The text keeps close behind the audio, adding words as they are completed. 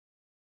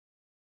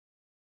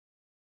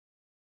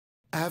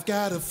I've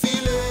got a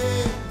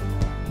feeling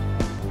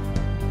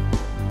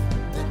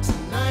that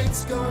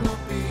tonight's gonna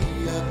be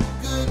a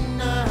good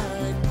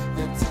night.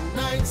 That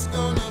tonight's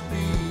gonna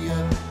be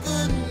a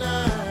good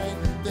night.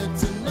 That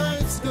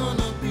tonight's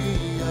gonna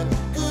be a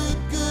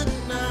good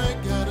night.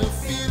 Got a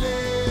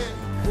feeling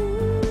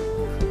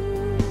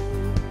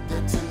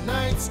that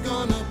tonight's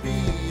gonna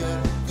be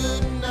a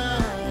good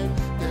night.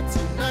 That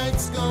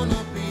tonight's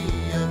gonna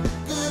be a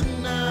good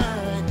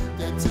night.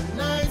 That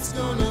tonight's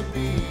gonna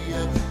be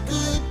a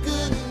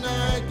good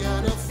night.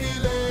 Got a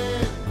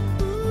feeling.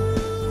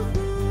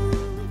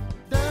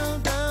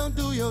 Down, down,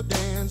 do your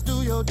dance,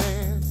 do your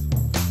dance.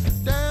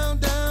 Down,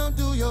 down,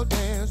 do your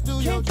dance, do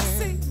your dance.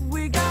 Can't you see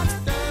we got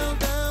it? Down,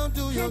 down,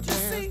 do your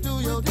dance, do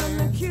your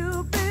dance.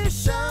 Cupid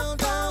Down,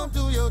 down,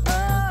 do your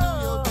dance,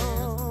 do your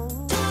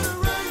dance. To the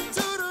right,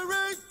 to the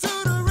right, to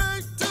the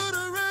right, to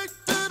the right,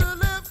 to the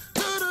left,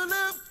 to the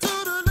left, to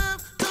the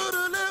left, to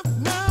the left.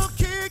 Now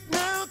kick,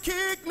 now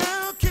kick,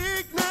 now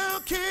kick, now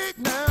kick.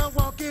 Now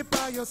walk it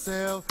by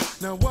yourself.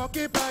 Now walk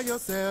it by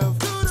yourself.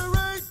 To the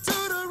right, to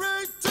the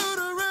right, to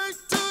the right,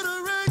 to the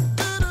right,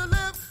 to the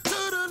left, to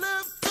the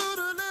left, to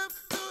the left,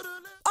 to the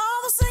left. all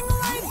the single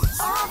ladies,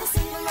 all the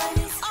single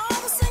ladies, all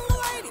the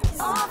single ladies,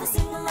 all the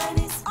single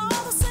ladies,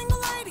 all the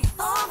single ladies,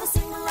 all the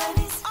single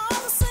ladies, all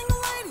the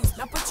single ladies.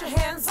 Now put your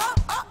hands up,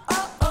 up,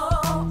 up, oh,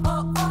 oh,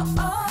 oh, oh, oh,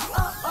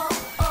 oh,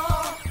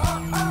 oh,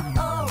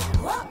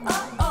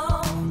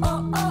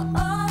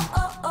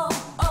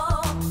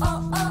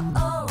 oh, oh,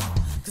 oh.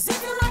 'Cause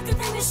if you like it,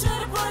 then you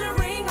should've put a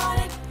ring on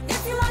it.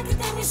 If you like it,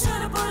 then you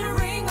should've put a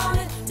ring on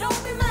it.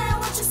 Don't be mad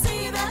what you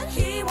see that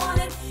he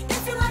wanted.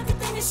 If you like it,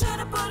 then you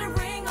should've put a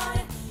ring on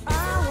it.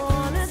 I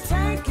wanna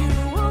take you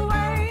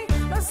away,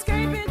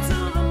 escape into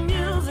the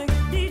music.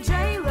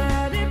 DJ,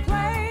 let it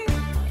play.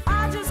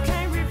 I just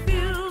can't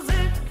refuse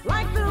it.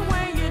 Like the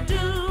way you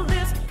do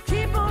this,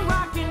 keep on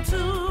rocking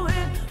to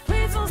it.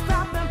 Please don't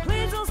stop and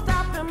please don't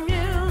stop the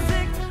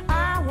music.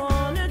 I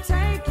wanna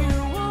take you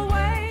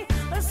away,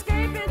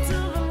 escape into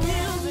the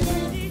music.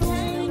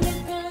 DJ,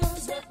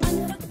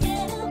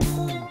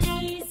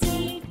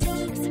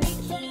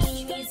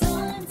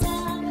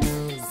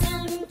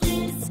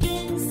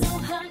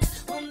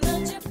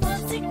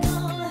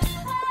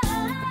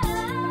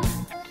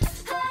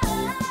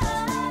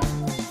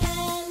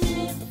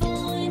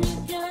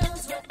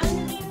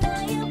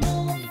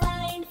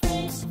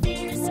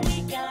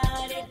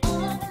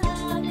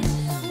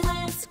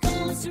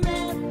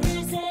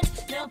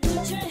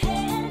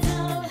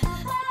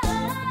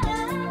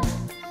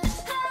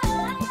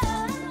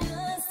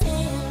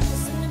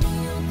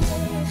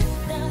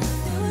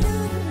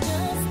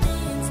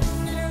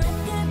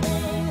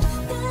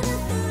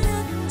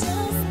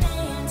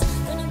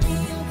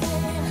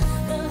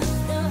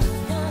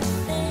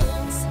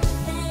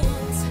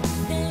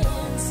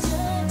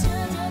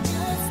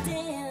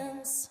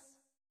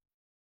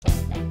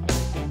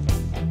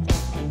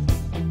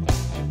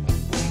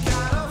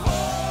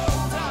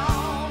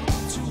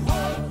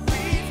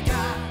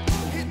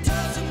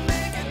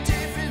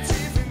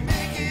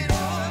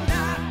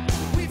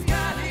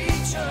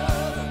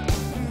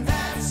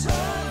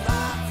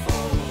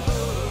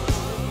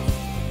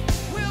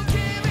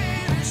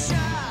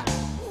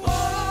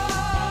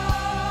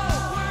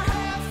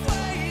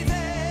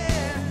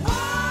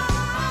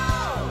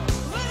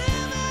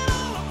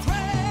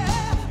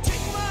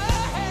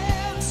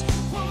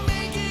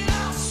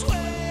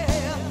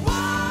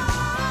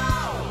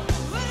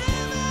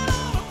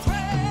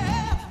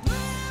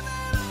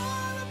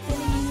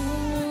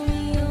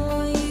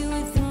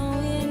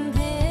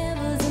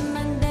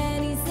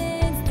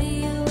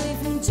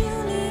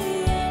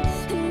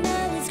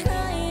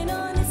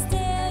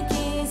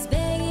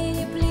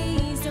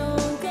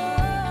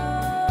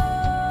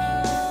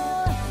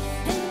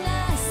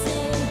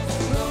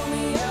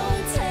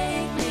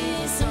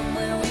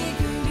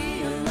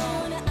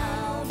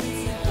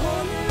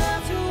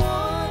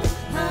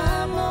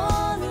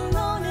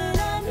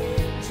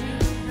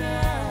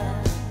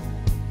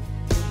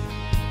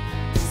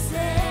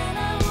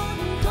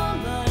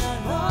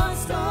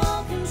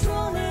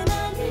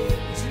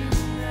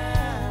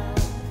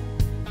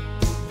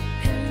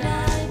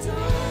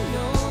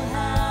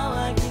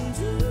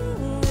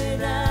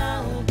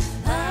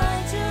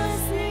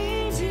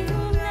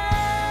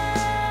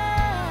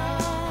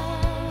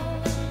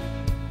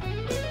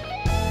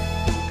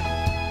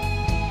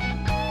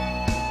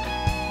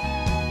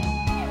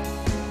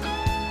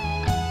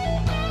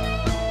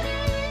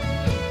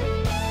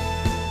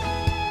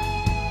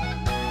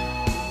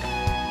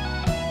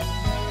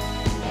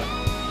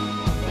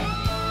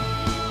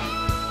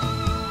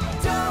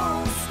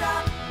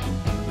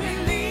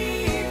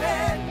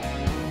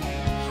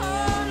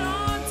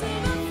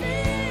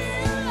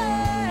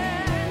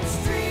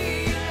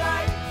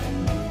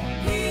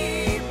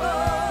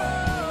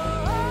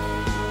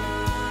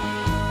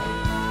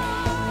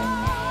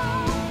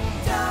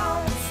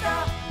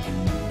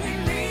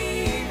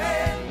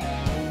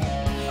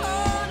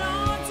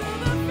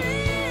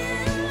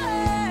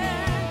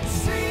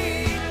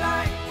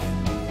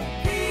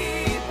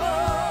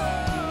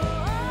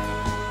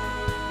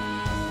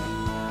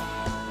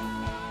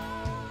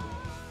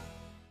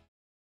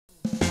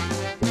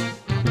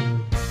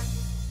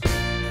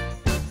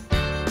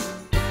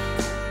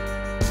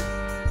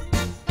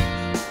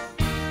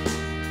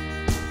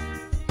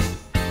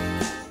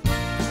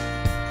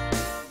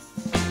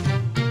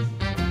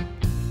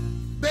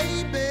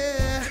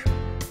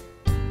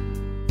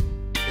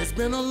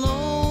 been a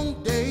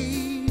long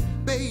day,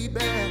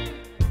 baby.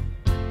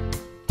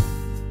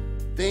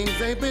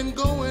 Things ain't been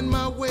going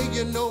my way,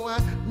 you know I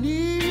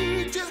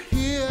need you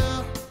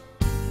here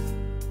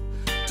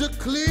to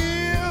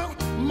clear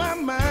my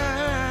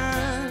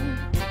mind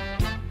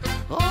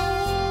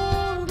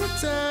all the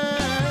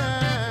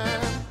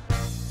time.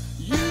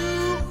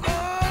 You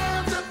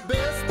are the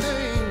best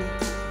thing.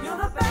 You're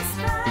the best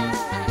thing.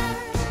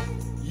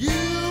 You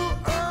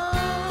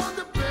are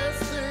the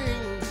best thing.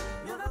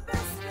 You're the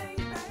best thing,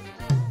 baby.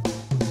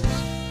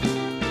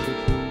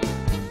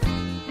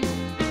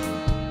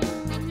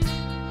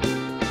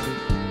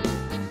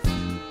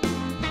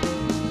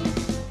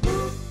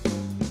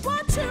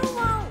 What you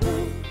want,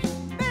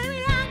 baby,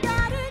 I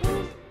got it.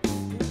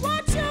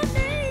 What you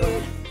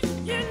need,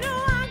 you know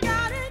I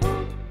got it.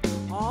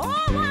 All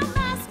I'm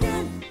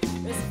asking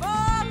is for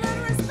a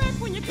little respect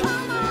when you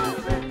come on.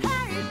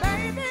 Hey,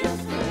 baby,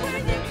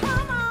 when you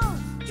come on,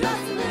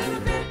 just a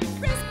little bit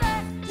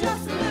respect,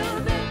 just a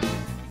little bit.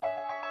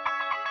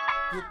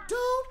 You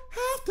don't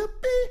have to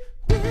be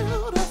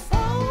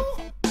beautiful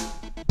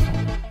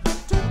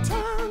to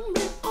turn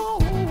me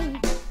on.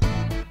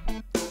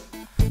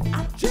 I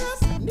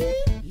just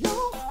need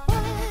your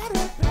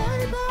body,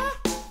 baby,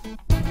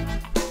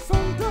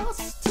 from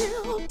dusk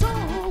till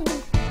dawn.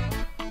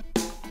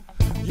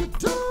 You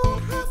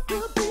don't have to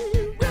be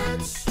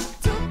rich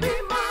to be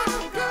my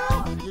girl.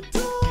 You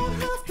don't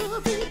have to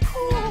be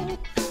cool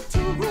to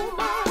rule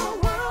my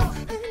world.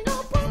 Ain't no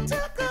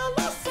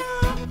particular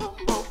sound I'm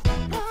more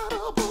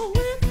compatible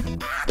with.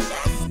 I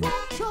just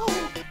want your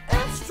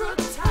extra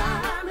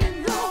time and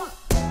your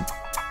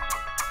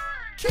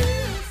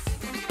kiss.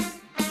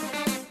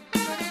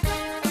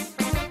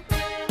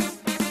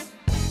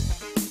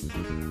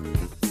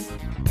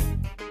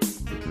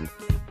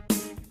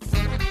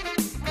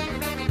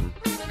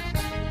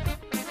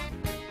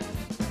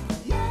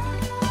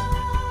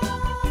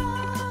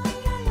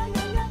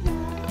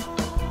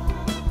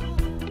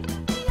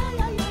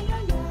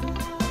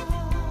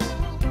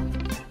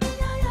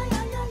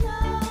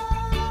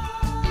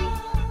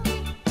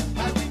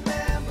 I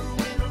remember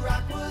when the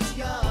rock was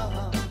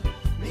young,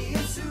 me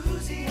and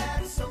Susie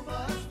had so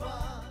much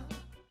fun.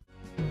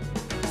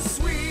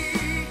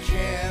 Sweet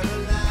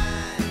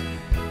Caroline,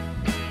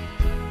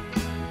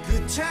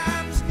 good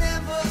times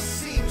never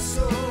seem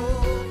so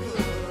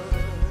good.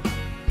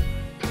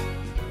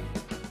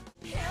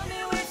 Hit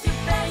me with your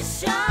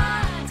best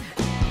shot.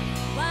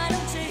 Why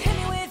don't you hit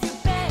me with your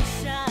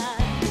best shot?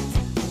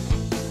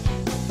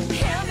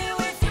 Hit me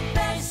with your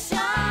best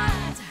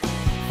shot.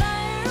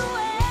 Fire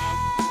away.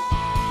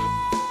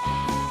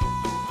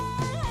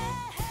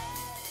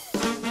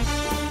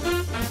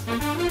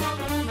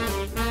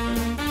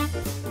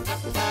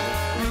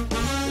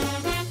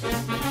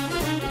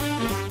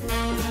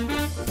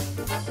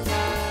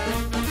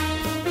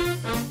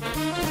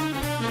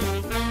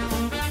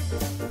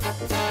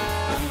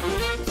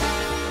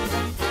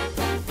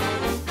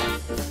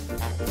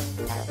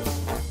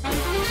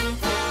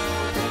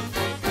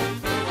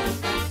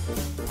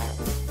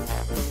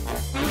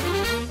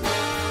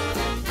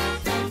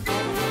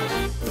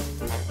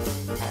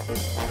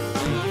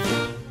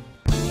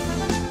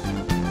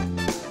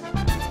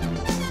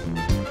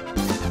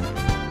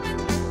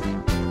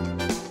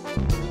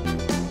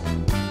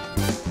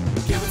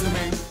 Give it to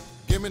me.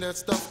 Give me that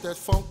stuff, that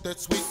funk, that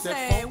sweet, that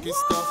Say funky what?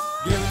 stuff.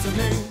 Give it to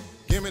me.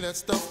 Give me that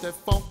stuff, that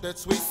funk, that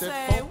sweet, that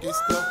Say funky what?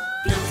 stuff.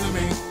 Give it to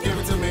me. Give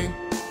it to me.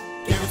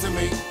 Give it to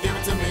me. Give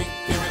it to me.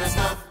 Give me that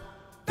stuff,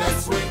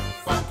 that sweet,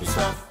 funky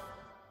stuff.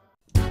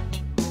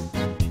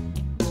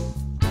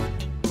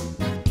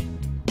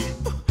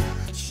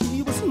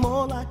 She was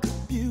more like a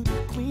beauty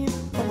queen